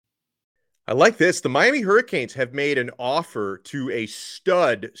I like this. The Miami Hurricanes have made an offer to a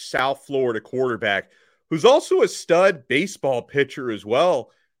stud South Florida quarterback who's also a stud baseball pitcher as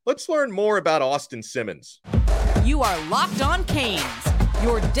well. Let's learn more about Austin Simmons. You are Locked On Canes,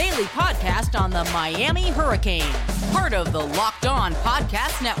 your daily podcast on the Miami Hurricanes, part of the Locked On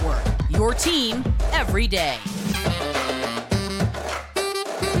Podcast Network, your team every day.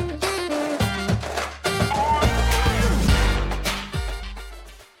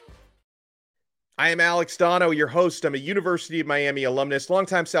 I am Alex Dono, your host. I'm a University of Miami alumnus,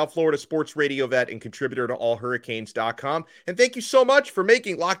 longtime South Florida sports radio vet, and contributor to allhurricanes.com. And thank you so much for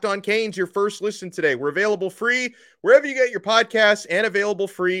making Locked On Canes your first listen today. We're available free wherever you get your podcasts and available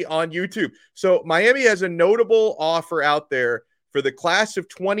free on YouTube. So Miami has a notable offer out there for the class of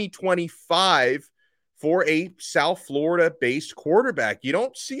 2025 for a South Florida-based quarterback. You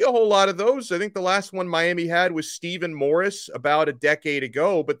don't see a whole lot of those. I think the last one Miami had was Stephen Morris about a decade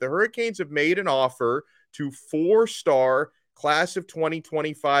ago, but the Hurricanes have made an offer to four-star class of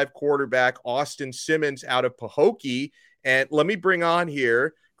 2025 quarterback Austin Simmons out of Pahokee. And let me bring on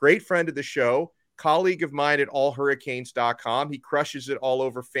here, great friend of the show, colleague of mine at allhurricanes.com. He crushes it all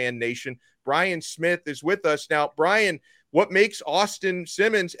over Fan Nation. Brian Smith is with us. Now, Brian, what makes Austin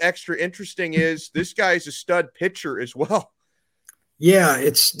Simmons extra interesting is this guy's a stud pitcher as well. Yeah,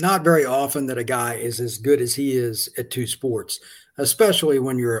 it's not very often that a guy is as good as he is at two sports, especially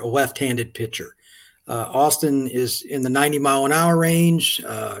when you're a left-handed pitcher. Austin is in the 90-mile-an-hour range.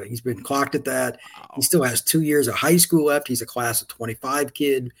 He's been clocked at that. Wow. He still has 2 years of high school left. He's a class of 25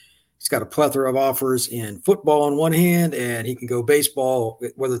 kid. He's got a plethora of offers in football on one hand, and he can go baseball,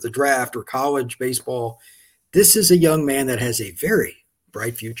 whether it's the draft or college baseball. This is a young man that has a very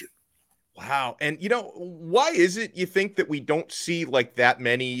bright future. Wow. And, why is it you think that we don't see like that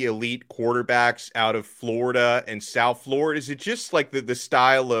many elite quarterbacks out of Florida and South Florida? Is it just like the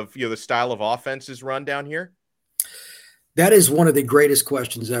style of, the style of offenses run down here? That is one of the greatest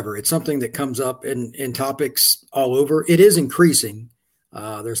questions ever. It's something that comes up in topics all over. It is increasing.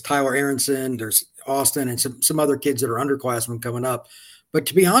 There's Tyler Aronson, there's Austin, and some other kids that are underclassmen coming up. But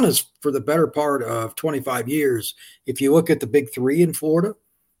to be honest, for the better part of 25 years, if you look at the big three in Florida,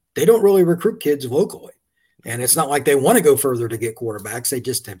 they don't really recruit kids locally. And it's not like they want to go further to get quarterbacks. They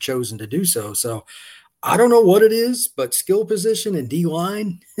just have chosen to do so. So I don't know what it is, but skill position and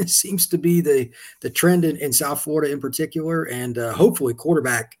D-line seems to be the trend in South Florida in particular. And hopefully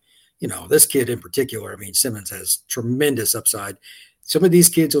quarterback, this kid in particular, Simmons has tremendous upside. Some of these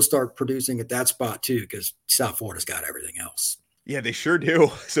kids will start producing at that spot too, because South Florida's got everything else. Yeah, they sure do.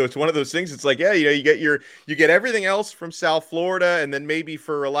 So it's one of those things. It's like, you get everything else from South Florida, and then maybe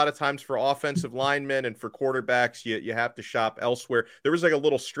for a lot of times for offensive linemen and for quarterbacks, you have to shop elsewhere. There was like a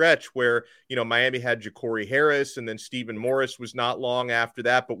little stretch where Miami had Ja'Cory Harris, and then Stephen Morris was not long after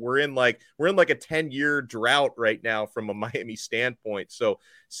that. But we're in like a 10-year drought right now from a Miami standpoint. So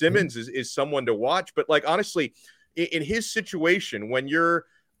Simmons is someone to watch. But like honestly, in his situation, when you're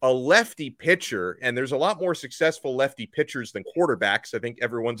a lefty pitcher, and there's a lot more successful lefty pitchers than quarterbacks. I think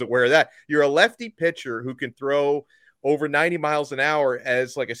everyone's aware of that. You're a lefty pitcher who can throw over 90 miles an hour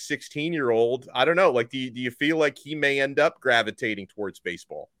as like a 16-year-old. I don't know. Like, do you feel like he may end up gravitating towards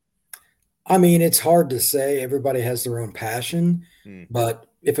baseball? It's hard to say. Everybody has their own passion, but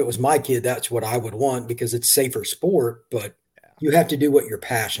if it was my kid, that's what I would want because it's safer sport, but you have to do what you're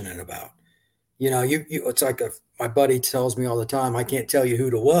passionate about. It's like my buddy tells me all the time, I can't tell you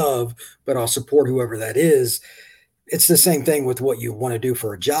who to love, but I'll support whoever that is. It's the same thing with what you want to do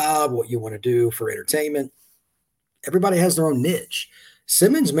for a job, what you want to do for entertainment. Everybody has their own niche.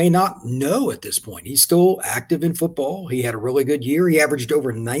 Simmons may not know at this point. He's still active in football. He had a really good year. He averaged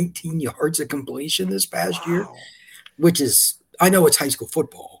over 19 yards of completion this past year, which is, I know it's high school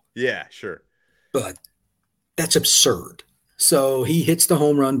football. Yeah, sure. But that's absurd. So he hits the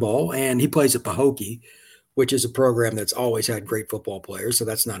home run ball, and he plays at Pahokee, which is a program that's always had great football players, so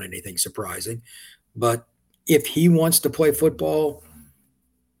that's not anything surprising. But if he wants to play football,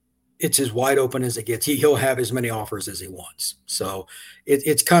 it's as wide open as it gets. He'll have as many offers as he wants. So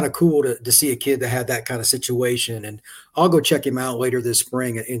it's kind of cool to see a kid that had that kind of situation. And I'll go check him out later this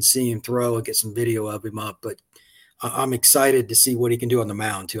spring and see him throw and get some video of him up. But I'm excited to see what he can do on the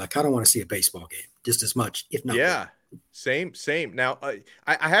mound, too. I kind of want to see a baseball game just as much, if not more. Same. Now,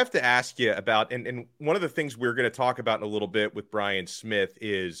 I have to ask you about, and one of the things we're going to talk about in a little bit with Brian Smith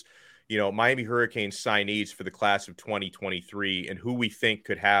is, Miami Hurricanes signees for the class of 2023 and who we think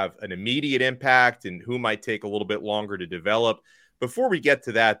could have an immediate impact and who might take a little bit longer to develop. Before we get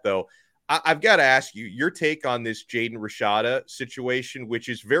to that, though, I've got to ask you your take on this Jaden Rashada situation, which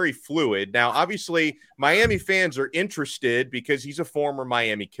is very fluid. Now, obviously, Miami fans are interested because he's a former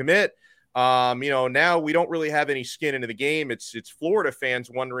Miami commit. Now we don't really have any skin into the game. It's Florida fans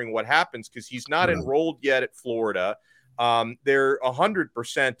wondering what happens because he's not enrolled yet at Florida. They're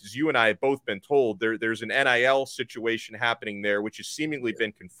 100%, as you and I have both been told, there's an NIL situation happening there, which has seemingly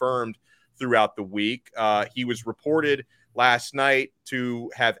been confirmed throughout the week. He was reported last night to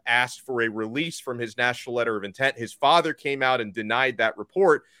have asked for a release from his national letter of intent. His father came out and denied that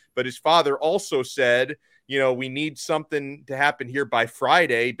report, but his father also said, we need something to happen here by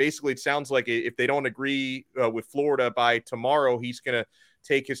Friday. Basically, it sounds like if they don't agree with Florida by tomorrow, he's going to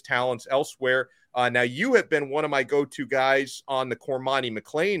take his talents elsewhere. Now, you have been one of my go-to guys on the Cormani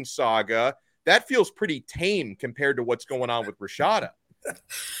McClain saga. That feels pretty tame compared to what's going on with Rashada.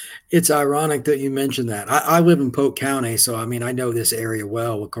 It's ironic that you mentioned that. I live in Polk County, so I know this area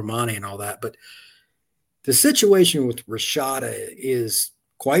well with Cormani and all that. But the situation with Rashada is,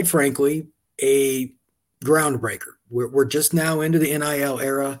 quite frankly, a groundbreaker. We're just now into the NIL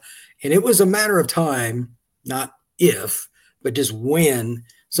era, and it was a matter of time, not if, but just when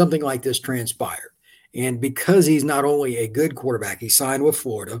something like this transpired. And because he's not only a good quarterback, he signed with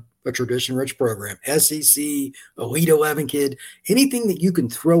Florida, a tradition-rich program, SEC, Elite 11 kid, anything that you can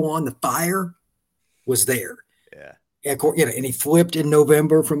throw on the fire was there. Yeah. And he flipped in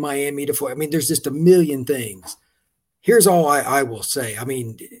November from Miami to Florida. There's just a million things. Here's all I will say.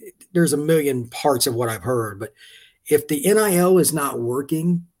 There's a million parts of what I've heard, but if the NIL is not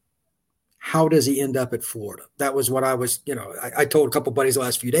working, how does he end up at Florida? That was what I was, I told a couple buddies the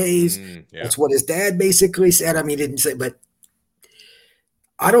last few days. Yeah. That's what his dad basically said. He didn't say, but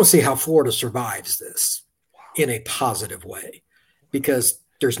I don't see how Florida survives this in a positive way because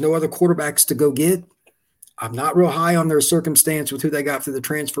there's no other quarterbacks to go get. I'm not real high on their circumstance with who they got through the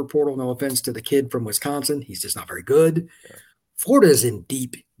transfer portal. No offense to the kid from Wisconsin. He's just not very good. Yeah. Florida is in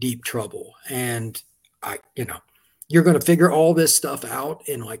deep, deep trouble. And you're going to figure all this stuff out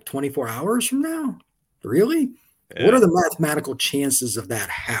in like 24 hours from now? Really? Yeah. What are the mathematical chances of that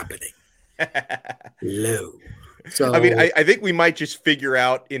happening? Low. So I think we might just figure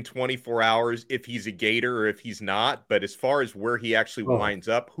out in 24 hours if he's a Gator or if he's not. But as far as where he actually winds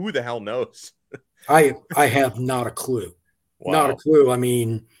up, who the hell knows? I have not a clue. Wow. Not a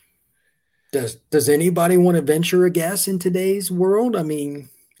clue. Does anybody want to venture a guess in today's world?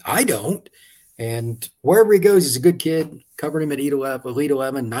 I don't. And wherever he goes, he's a good kid. Covered him at Elite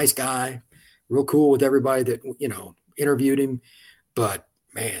 11, nice guy, real cool with everybody that, interviewed him. But,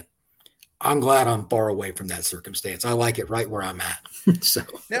 man, I'm glad I'm far away from that circumstance. I like it right where I'm at. So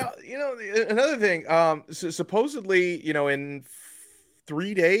now, another thing, supposedly, in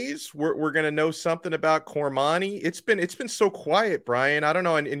 3 days, we're going to know something about Cormani. It's been so quiet, Brian. I don't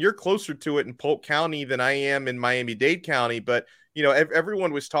know. And you're closer to it in Polk County than I am in Miami-Dade County, but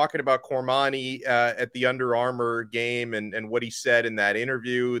everyone was talking about Cormani at the Under Armour game and what he said in that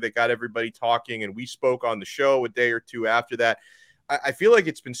interview that got everybody talking. And we spoke on the show a day or two after that. I feel like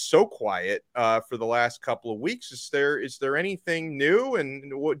it's been so quiet for the last couple of weeks. Is there anything new?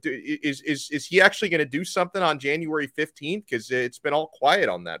 And what is he actually going to do something on January 15th? Because it's been all quiet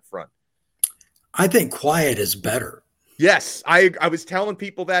on that front. I think quiet is better. Yes, I was telling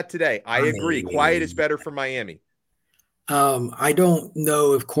people that today. I agree. Quiet is better for Miami. I don't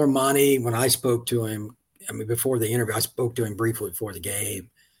know if Cormani, when I spoke to him, before the interview, I spoke to him briefly before the game.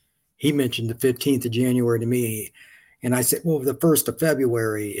 He mentioned the 15th of January to me. And I said, well, the 1st of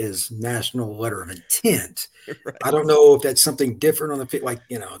February is National Letter of Intent. Right. I don't know if that's something different on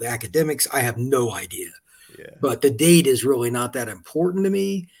the academics. I have no idea. Yeah. But the date is really not that important to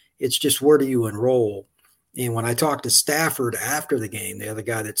me. It's just where do you enroll? And when I talked to Stafford after the game, the other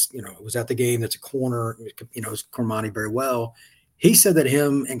guy that's, was at the game, that's a corner, knows Cormani very well. He said that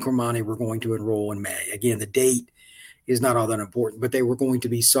him and Cormani were going to enroll in May. Again, the date is not all that important, but they were going to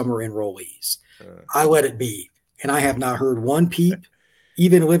be summer enrollees. I let it be. And I have not heard one peep,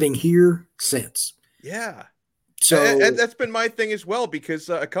 even living here, since. Yeah. So that's been my thing as well, because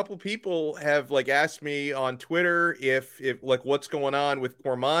a couple people have asked me on Twitter if what's going on with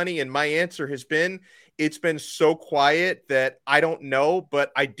Cormani, and my answer has been it's been so quiet that I don't know,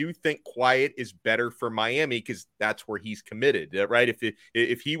 but I do think quiet is better for Miami because that's where he's committed, right?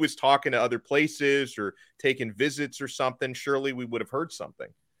 If he was talking to other places or taking visits or something, surely we would have heard something.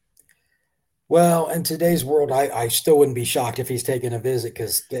 Well, in today's world, I still wouldn't be shocked if he's taking a visit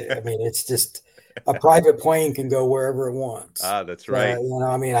because, it's just a private plane can go wherever it wants. That's right.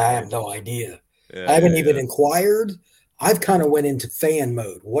 I have no idea. I haven't even inquired. I've kind of went into fan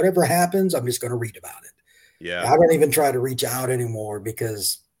mode. Whatever happens, I'm just going to read about it. Yeah. I don't even try to reach out anymore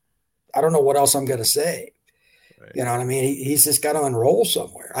because I don't know what else I'm going to say. Right. You know what I mean? He's just got to enroll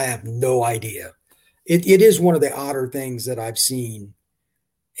somewhere. I have no idea. It is one of the odder things that I've seen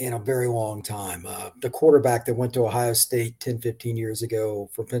in a very long time. The quarterback that went to Ohio State 10, 15 years ago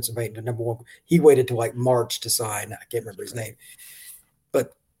from Pennsylvania to number one, he waited till like March to sign. I can't remember his name.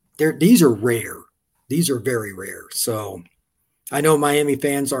 But these are rare. These are very rare. So I know Miami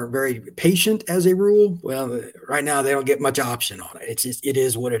fans aren't very patient as a rule. Well, right now they don't get much option on it. It's just, it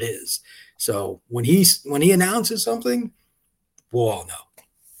is what it is. So when he announces something, we'll all know.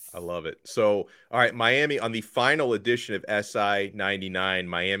 I love it. So, all right, Miami on the final edition of SI 99,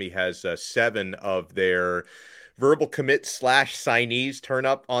 Miami has 7 of their verbal commit / signees turn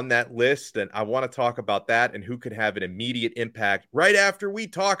up on that list. And I want to talk about that and who could have an immediate impact right after we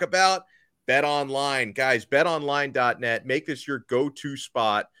talk about BetOnline. Guys, betonline.net, make this your go-to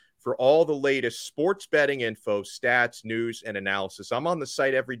spot for all the latest sports betting info, stats, news, and analysis. I'm on the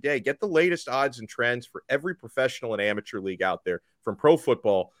site every day. Get the latest odds and trends for every professional and amateur league out there, from pro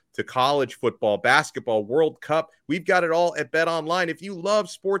football to college football, basketball, World Cup. We've got it all at BetOnline. If you love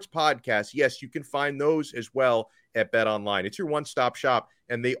sports podcasts, yes, you can find those as well at BetOnline. It's your one-stop shop,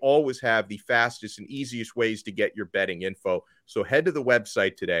 and they always have the fastest and easiest ways to get your betting info. So head to the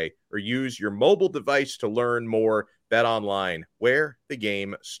website today or use your mobile device to learn more. BetOnline, where the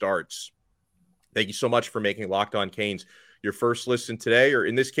game starts. Thank you so much for making Locked On Canes your first listen today, or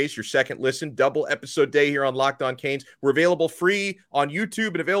in this case, your second listen. Double episode day here on Locked On Canes. We're available free on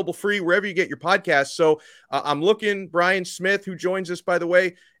YouTube and available free wherever you get your podcasts. So I'm looking, Brian Smith, who joins us, by the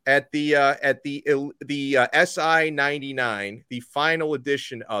way, at the SI 99, the final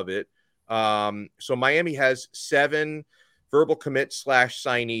edition of it. So Miami has 7 verbal commit /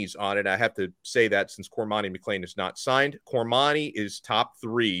 signees on it. I have to say that since Cormani McClain is not signed. Cormani is top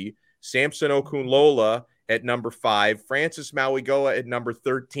 3. Samson Okunlola at number 5, Francis Mauigoa at number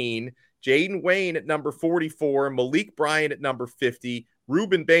 13, Jaden Wayne at number 44, Malik Bryant at number 50,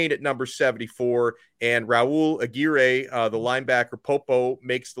 Ruben Bain at number 74, and Raul Aguirre, the linebacker Popo,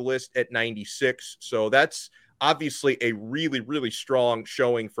 makes the list at 96. So that's obviously a really, really strong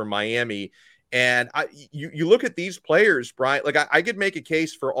showing for Miami. And you look at these players, Brian, like I could make a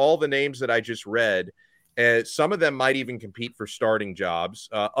case for all the names that I just read. Some of them might even compete for starting jobs.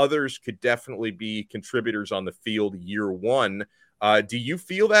 Others could definitely be contributors on the field year one. Do you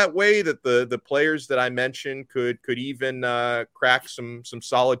feel that way, that the players that I mentioned could even crack some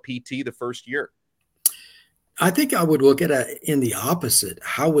solid PT the first year? I think I would look at it in the opposite.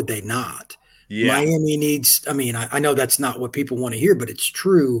 How would they not? Yeah. Miami needs, I know that's not what people want to hear, but it's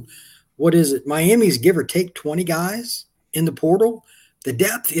true. What is it? Miami's give or take 20 guys in the portal. The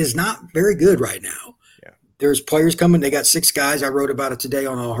depth is not very good right now. Yeah. There's players coming. They got 6 guys. I wrote about it today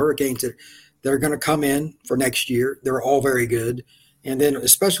on All Hurricanes that are going to come in for next year. They're all very good. And then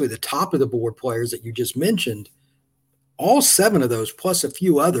especially the top of the board players that you just mentioned, all 7 of those plus a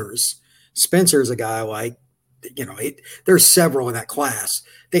few others. Spencer's a guy I like, there's several in that class.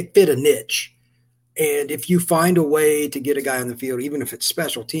 They fit a niche. And if you find a way to get a guy on the field, even if it's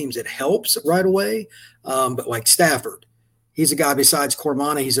special teams, it helps right away. But like Stafford, he's a guy besides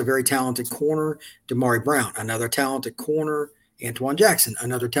Cormani, he's a very talented corner. Damari Brown, another talented corner. Antoine Jackson,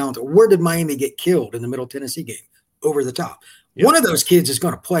 another talented. Where did Miami get killed in the Middle Tennessee game? Over the top. Yep. One of those kids is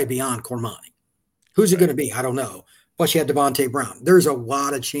going to play beyond Cormani. Who's it going to be? I don't know. Plus you had Devontae Brown. There's a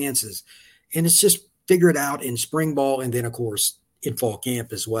lot of chances. And it's just figure it out in spring ball and then, of course, in fall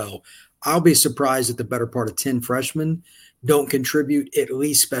camp as well. I'll be surprised if the better part of 10 freshmen don't contribute at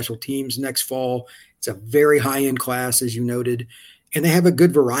least special teams next fall. It's a very high-end class, as you noted, and they have a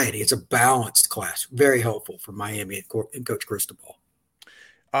good variety. It's a balanced class, very helpful for Miami and Coach Cristobal.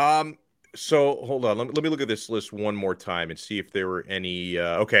 So hold on. Let me look at this list one more time and see if there were any.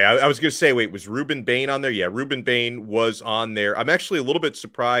 Okay, I was going to say, wait, was Ruben Bain on there? Yeah, Ruben Bain was on there. I'm actually a little bit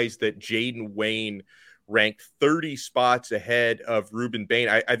surprised that Jaden Wayne ranked 30 spots ahead of Ruben Bain.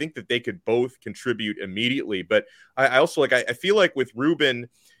 I think that they could both contribute immediately, but I also I feel like with Ruben,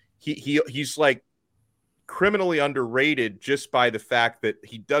 he's like criminally underrated just by the fact that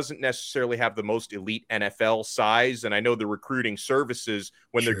he doesn't necessarily have the most elite NFL size. And I know the recruiting services,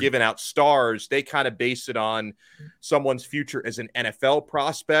 when they're giving out stars, they kind of base it on someone's future as an NFL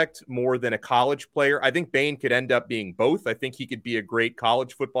prospect more than a college player. I think Bain could end up being both. I think he could be a great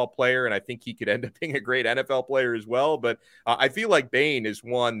college football player, and I think he could end up being a great NFL player as well. But I feel like Bain is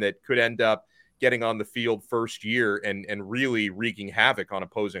one that could end up getting on the field first year and really wreaking havoc on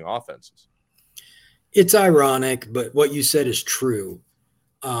opposing offenses. It's ironic, but what you said is true.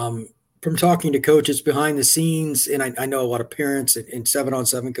 From talking to coaches behind the scenes, and I know a lot of parents and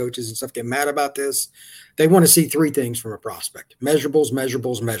 7-on-7 coaches and stuff get mad about this. They want to see 3 things from a prospect: measurables,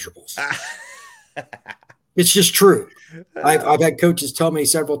 measurables, measurables. It's just true. I've had coaches tell me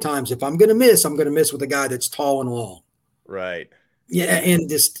several times, if I'm going to miss with a guy that's tall and long. Right. Yeah, and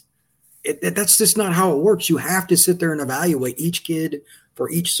that's just not how it works. You have to sit there and evaluate each kid for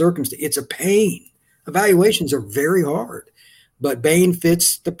each circumstance. It's a pain. Evaluations are very hard. But Bain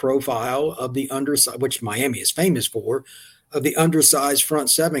fits the profile of the undersized, which Miami is famous for, of the undersized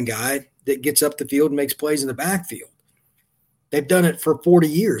front seven guy that gets up the field and makes plays in the backfield. They've done it for 40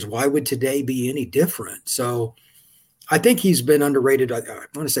 years. Why would today be any different? So I think he's been underrated. I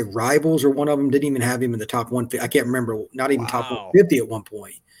want to say Rivals or one of them didn't even have him in the top 150. I can't remember, not even top 150 at one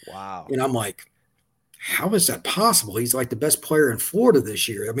point. Wow. And I'm like, how is that possible? He's like the best player in Florida this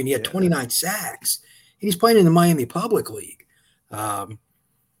year. I mean, he had 29 sacks. And he's playing in the Miami Public League.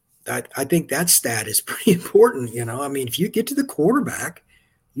 I think that stat is pretty important. I mean, if you get to the quarterback,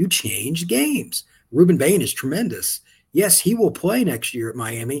 you change games. Ruben Bain is tremendous. Yes, he will play next year at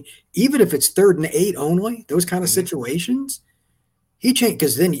Miami, even if it's 3rd and 8 only, those kind of situations. He changed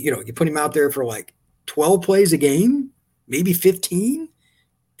because then, you put him out there for like 12 plays a game, maybe 15.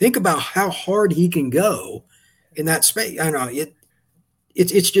 Think about how hard he can go in that space. I know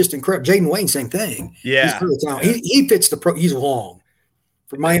it's just incredible. Jaden Wayne, same thing. Yeah. He fits the pro. He's long.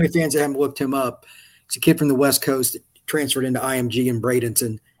 For Miami fans that haven't looked him up, he's a kid from the West Coast that transferred into IMG in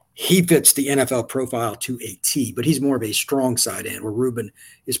Bradenton. He fits the NFL profile to a T, but he's more of a strong side end, where Ruben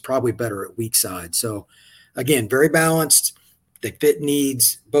is probably better at weak side. So, again, very balanced. They fit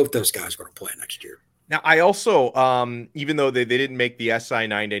needs. Both those guys are going to play next year. Now, I also, even though they didn't make the SI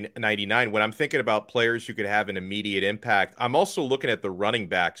 99, when I'm thinking about players who could have an immediate impact, I'm also looking at the running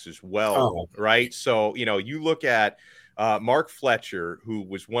backs as well, right? So, you look at Mark Fletcher, who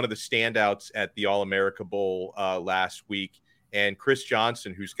was one of the standouts at the All-America Bowl last week, and Chris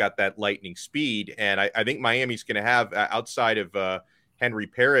Johnson, who's got that lightning speed. And I think Miami's going to have, outside of Henry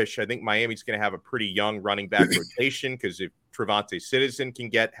Parrish, I think Miami's going to have a pretty young running back rotation, because if Trevante Citizen can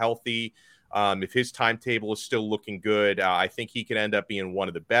get healthy, if his timetable is still looking good, I think he can end up being one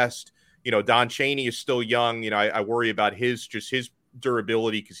of the best. Don Chaney is still young. I worry about his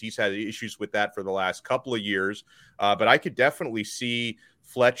durability, because he's had issues with that for the last couple of years. But I could definitely see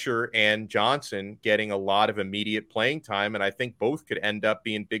Fletcher and Johnson getting a lot of immediate playing time, and I think both could end up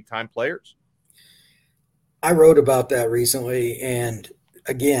being big-time players. I wrote about that recently, and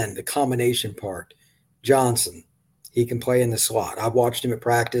again, the combination part. Johnson, he can play in the slot. I've watched him at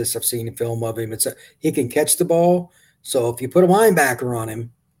practice. I've seen a film of him. He can catch the ball. So if you put a linebacker on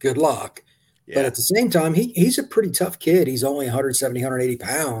him, good luck. Yeah. But at the same time, he's a pretty tough kid. He's only 170, 180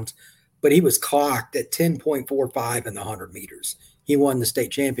 pounds, but he was clocked at 10.45 in the 100 meters. He won the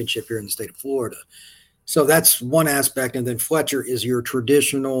state championship here in the state of Florida. So that's one aspect. And then Fletcher is your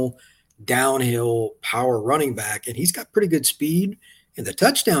traditional downhill power running back, and he's got pretty good speed. And the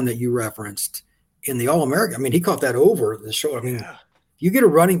touchdown that you referenced in the All-America, I mean, he caught that over the shoulder. I mean, you get a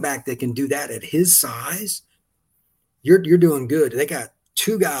running back that can do that at his size, you're doing good. They got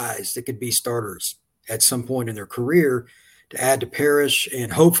 2 guys that could be starters at some point in their career to add to Parrish,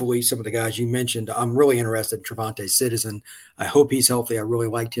 and hopefully some of the guys you mentioned. I'm really interested in Trevante Citizen. I hope he's healthy. I really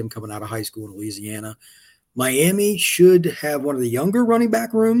liked him coming out of high school in Louisiana. Miami should have one of the younger running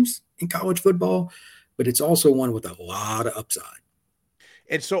back rooms in college football, but it's also one with a lot of upside.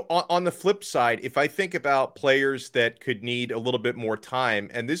 And so on the flip side, if I think about players that could need a little bit more time,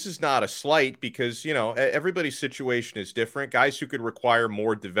 and this is not a slight, because, everybody's situation is different. Guys who could require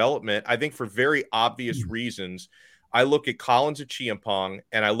more development, I think for very obvious reasons, I look at Collins Achiampong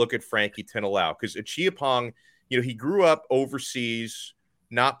and I look at Frankie Tinalau, because Achiampong, he grew up overseas,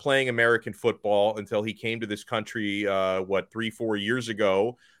 not playing American football until he came to this country, 3-4 years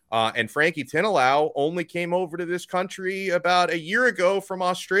ago. And Frankie Tinalau only came over to this country about a year ago from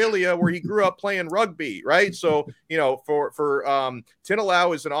Australia, where he grew up playing rugby, right? So, for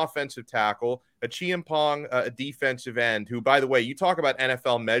Tinalau is an offensive tackle, Achiampong, a defensive end, who, by the way, you talk about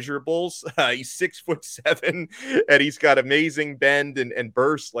NFL measurables. He's 6'7", and he's got amazing bend and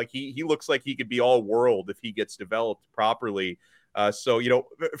burst. Like he looks like he could be all world if he gets developed properly. So,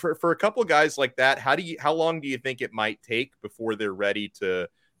 for a couple of guys like that, how long do you think it might take before they're ready to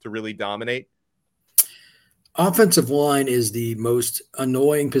really dominate? Offensive line is the most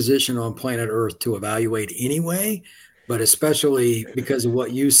annoying position on planet Earth to evaluate anyway, but especially because of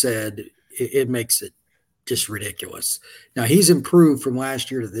what you said, it makes it just ridiculous. Now, he's improved from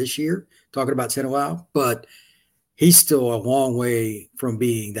last year to this year, talking about Tinalau, but he's still a long way from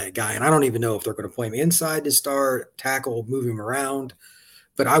being that guy. And I don't even know if they're going to play him inside to start, tackle, move him around.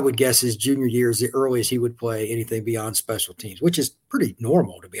 But I would guess his junior year is the earliest he would play anything beyond special teams, which is pretty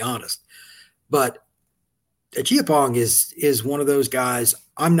normal, to be honest. But Achiampong is one of those guys,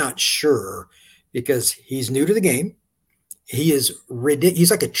 I'm not sure, because he's new to the game. He is ridiculous.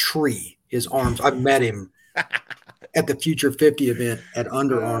 He's like a tree. His arms, I've met him. at the Future 50 event at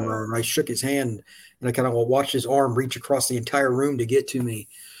Under Armour, and I shook his hand, and I kind of watched his arm reach across the entire room to get to me.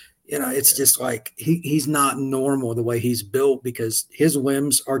 It's just like he's not normal the way he's built, because his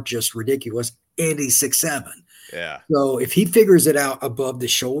limbs are just ridiculous, and he's 6'7". Yeah. So if he figures it out above the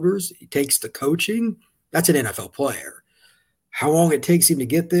shoulders, he takes the coaching, that's an NFL player. How long it takes him to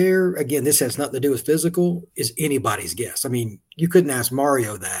get there, again, this has nothing to do with physical, is anybody's guess. I mean, you couldn't ask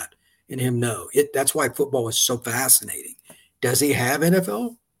Mario that and him know. That's why football is so fascinating. Does he have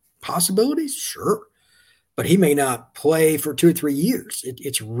NFL possibilities? Sure. But he may not play for 2 or 3 years.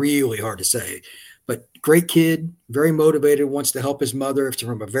 It's really hard to say. But great kid, very motivated, wants to help his mother if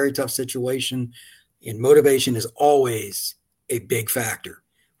from a very tough situation. And motivation is always a big factor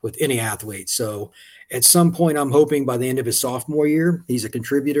with any athlete. So at some point, I'm hoping by the end of his sophomore year, he's a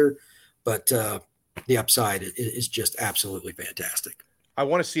contributor. But the upside is just absolutely fantastic. I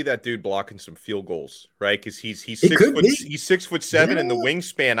want to see that dude blocking some field goals, right? Because he's 6'7", and the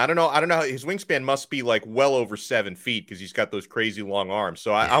wingspan. I don't know. His wingspan must be like well over 7 feet because he's got those crazy long arms.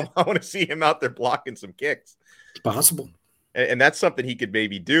 So I want to see him out there blocking some kicks. It's possible. And that's something he could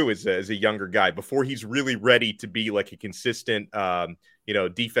maybe do as a younger guy before he's really ready to be like a consistent,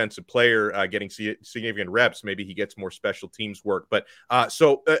 defensive player, getting significant reps. Maybe he gets more special teams work. But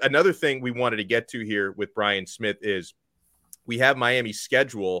so another thing we wanted to get to here with Brian Smith is we have Miami's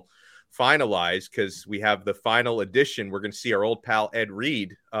schedule finalized because we have the final edition. We're going to see our old pal Ed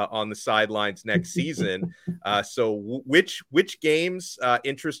Reed on the sidelines next season. So which games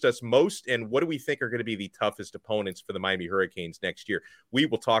interest us most, and what do we think are going to be the toughest opponents for the Miami Hurricanes next year? We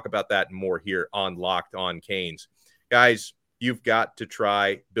will talk about that and more here on Locked On Canes. Guys, you've got to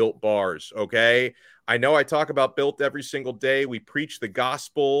try Built Bars, okay? I know I talk about Built every single day. We preach the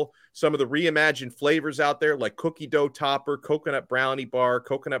gospel. Some of the reimagined flavors out there like cookie dough topper, coconut brownie bar,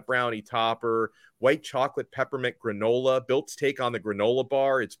 coconut brownie topper, white chocolate peppermint granola. Built's take on the granola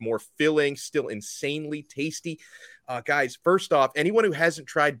bar. It's more filling, still insanely tasty. Guys, first off, anyone who hasn't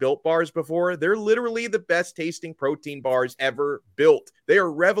tried Built Bars before, they're literally the best tasting protein bars ever built. They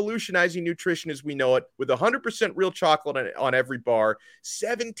are revolutionizing nutrition as we know it with 100% real chocolate on every bar,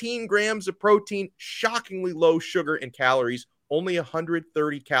 17 grams of protein, shockingly low sugar and calories, only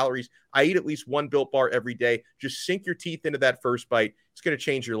 130 calories. I eat at least one Built Bar every day. Just sink your teeth into that first bite. It's going to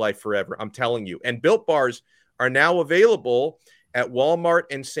change your life forever. I'm telling you. And Built Bars are now available at Walmart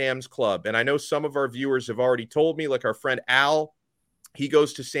and Sam's Club. And I know some of our viewers have already told me, like our friend Al, he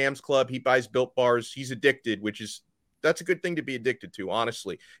goes to Sam's Club, he buys Built Bars, he's addicted, that's a good thing to be addicted to,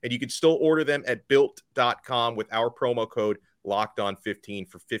 honestly. And you can still order them at built.com with our promo code LOCKEDON15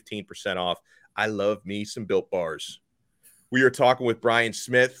 for 15% off. I love me some Built Bars. We are talking with Brian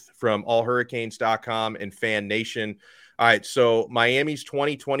Smith from allhurricanes.com and Fan Nation. All right, so Miami's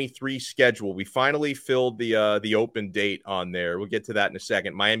 2023 schedule. We finally filled the open date on there. We'll get to that in a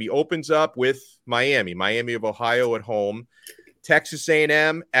second. Miami opens up with Miami of Ohio at home, Texas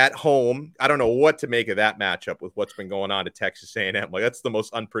A&M at home. I don't know what to make of that matchup with what's been going on at Texas A&M. Like, that's the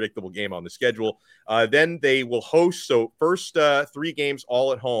most unpredictable game on the schedule. Then they will host. So first 3 games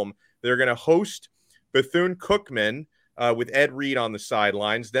all at home. They're going to host Bethune-Cookman with Ed Reed on the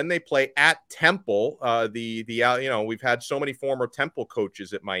sidelines. Then they play at Temple. We've had so many former Temple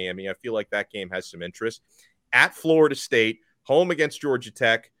coaches at Miami. I feel like that game has some interest. At Florida State, home against Georgia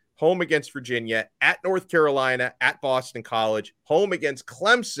Tech, home against Virginia, at North Carolina, at Boston College, home against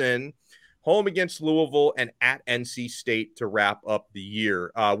Clemson, home against Louisville, and at NC State to wrap up the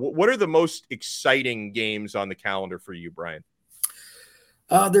year. What are the most exciting games on the calendar for you, Brian?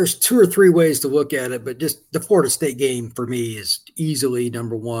 There's 2 or 3 ways to look at it, but just the Florida State game for me is easily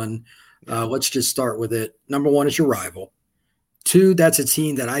number one. Let's just start with it. Number one is your rival. 2, that's a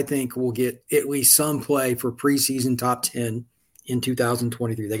team that I think will get at least some play for preseason top 10 in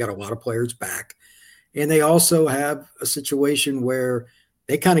 2023. They got a lot of players back. And they also have a situation where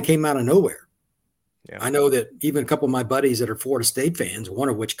they kind of came out of nowhere. Yeah. I know that even a couple of my buddies that are Florida State fans, one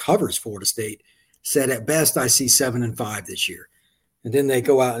of which covers Florida State, said at best I see 7-5 this year. And then they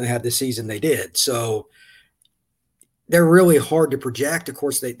go out and have the season they did. So they're really hard to project. Of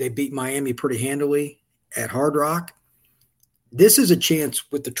course, they beat Miami pretty handily at Hard Rock. This is a chance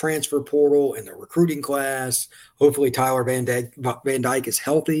with the transfer portal and the recruiting class. Hopefully Tyler Van Dyke is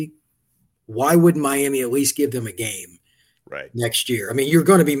healthy. Why wouldn't Miami at least give them a game next year? I mean, you're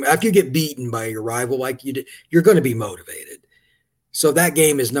going to be – if you get beaten by your rival like you did, you're going to be motivated. So that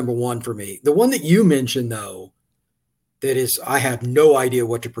game is number one for me. The one that you mentioned, though, that is, I have no idea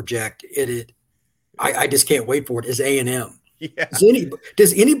what to project. I just can't wait for it. Is A&M. Yeah.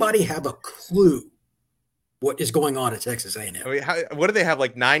 Does anybody have a clue what is going on at Texas A&M? I mean, what do they have?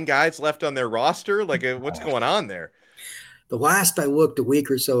 Like 9 guys left on their roster? Like, what's going on there? The last I looked a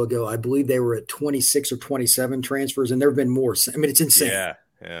week or so ago, I believe they were at 26 or 27 transfers, and there have been more. I mean, it's insane.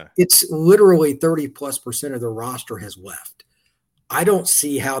 Yeah. It's literally 30+% of the roster has left. I don't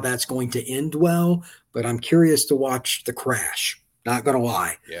see how that's going to end well, but I'm curious to watch the crash. Not going to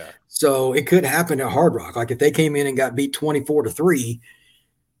lie. Yeah. So it could happen at Hard Rock. Like if they came in and got beat 24-3,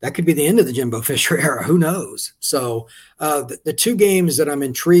 that could be the end of the Jimbo Fisher era. Who knows? So the two games that I'm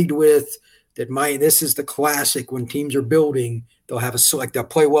intrigued with, this is the classic when teams are building, they'll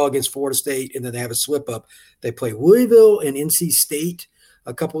play well against Florida State and then they have a slip up. They play Louisville and NC State,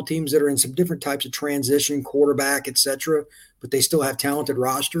 a couple of teams that are in some different types of transition, quarterback, etc., but they still have talented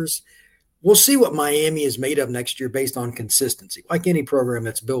rosters. We'll see what Miami is made of next year based on consistency, like any program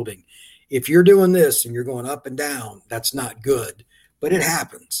that's building. If you're doing this and you're going up and down, that's not good, but it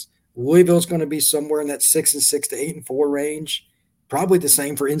happens. Louisville's going to be somewhere in that 6-6 to 8-4 range, probably the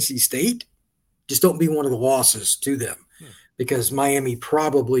same for NC State. Just don't be one of the losses to them because Miami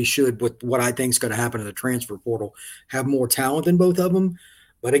probably should, with what I think is going to happen in the transfer portal, have more talent than both of them.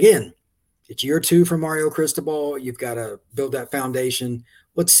 But again, it's year 2 for Mario Cristobal. You've got to build that foundation.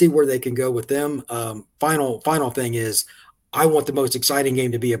 Let's see where they can go with them. Final thing is I want the most exciting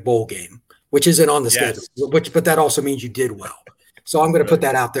game to be a bowl game, which isn't on the schedule, but that also means you did well. So I'm going to put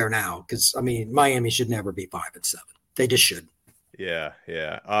that out there now because, I mean, Miami should never be 5-7. They just should. Yeah.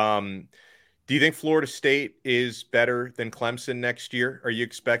 Do you think Florida State is better than Clemson next year? Are you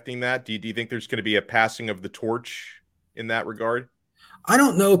expecting that? Do you think there's going to be a passing of the torch in that regard? I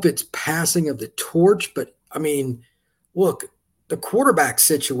don't know if it's passing of the torch, but, I mean, look, the quarterback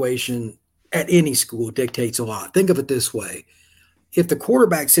situation at any school dictates a lot. Think of it this way. If the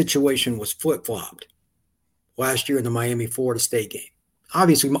quarterback situation was flip-flopped last year in the Miami-Florida State game,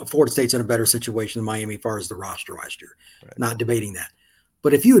 obviously Florida State's in a better situation than Miami as far as the roster last year. Right. Not debating that.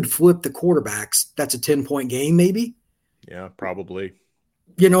 But if you had flipped the quarterbacks, that's a 10-point game maybe. Yeah, probably.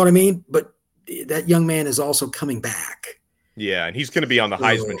 You know what I mean? But that young man is also coming back. Yeah, and he's going to be on the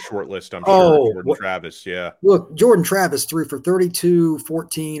Heisman shortlist, I'm sure. Jordan Travis, yeah. Look, Jordan Travis threw for 32,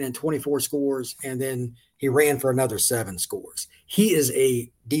 14, and 24 scores, and then he ran for another 7 scores. He is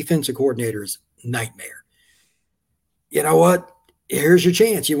a defensive coordinator's nightmare. You know what? Here's your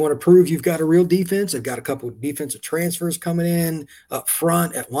chance. You want to prove you've got a real defense. They've got a couple of defensive transfers coming in up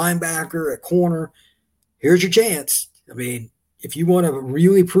front at linebacker, at corner. Here's your chance. I mean, if you want to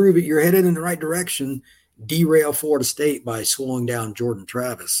really prove it, you're headed in the right direction, derail Florida State by slowing down Jordan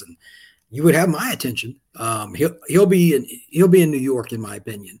Travis, and you would have my attention. He'll be in New York, in my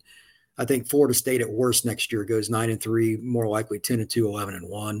opinion. I think Florida State at worst next year goes 9-3, more likely 10-2,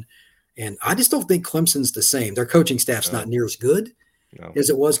 11-1. And I just don't think Clemson's the same. Their coaching staff's not near as good as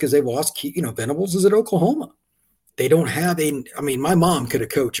it was because they lost, Venables is at Oklahoma. They don't have my mom could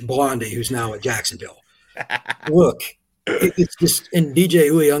have coached Blondie, who's now at Jacksonville. Look, it's just, and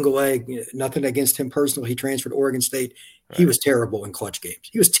DJ Uiagalelei, nothing against him personally. He transferred to Oregon State. Right. He was terrible in clutch games.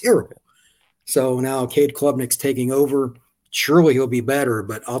 He was terrible. So now Cade Klubnik's taking over. Surely he'll be better,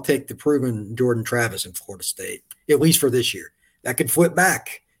 but I'll take the proven Jordan Travis in Florida State, at least for this year. That could flip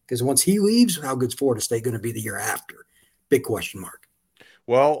back because once he leaves, how good's Florida State going to be the year after? Big question mark.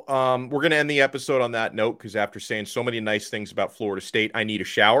 Well, we're going to end the episode on that note because after saying so many nice things about Florida State, I need a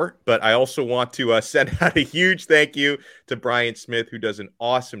shower. But I also want to send out a huge thank you to Brian Smith, who does an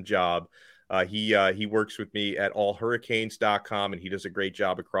awesome job. He works with me at allhurricanes.com, and he does a great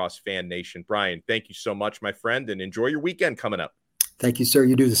job across Fan Nation. Brian, thank you so much, my friend, and enjoy your weekend coming up. Thank you, sir.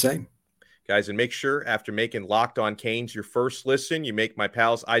 You do the same. Guys, and make sure after making Locked On Canes your first listen, you make my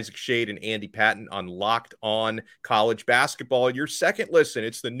pals Isaac Shade and Andy Patton on Locked On College Basketball your second listen.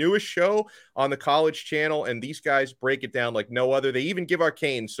 It's the newest show on the college channel, and these guys break it down like no other. They even give our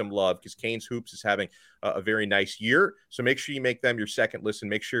Canes some love because Canes Hoops is having a very nice year. So make sure you make them your second listen.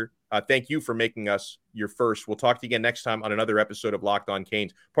 Make sure, thank you for making us your first. We'll talk to you again next time on another episode of Locked On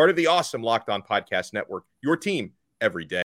Canes, part of the awesome Locked On Podcast Network, your team every day.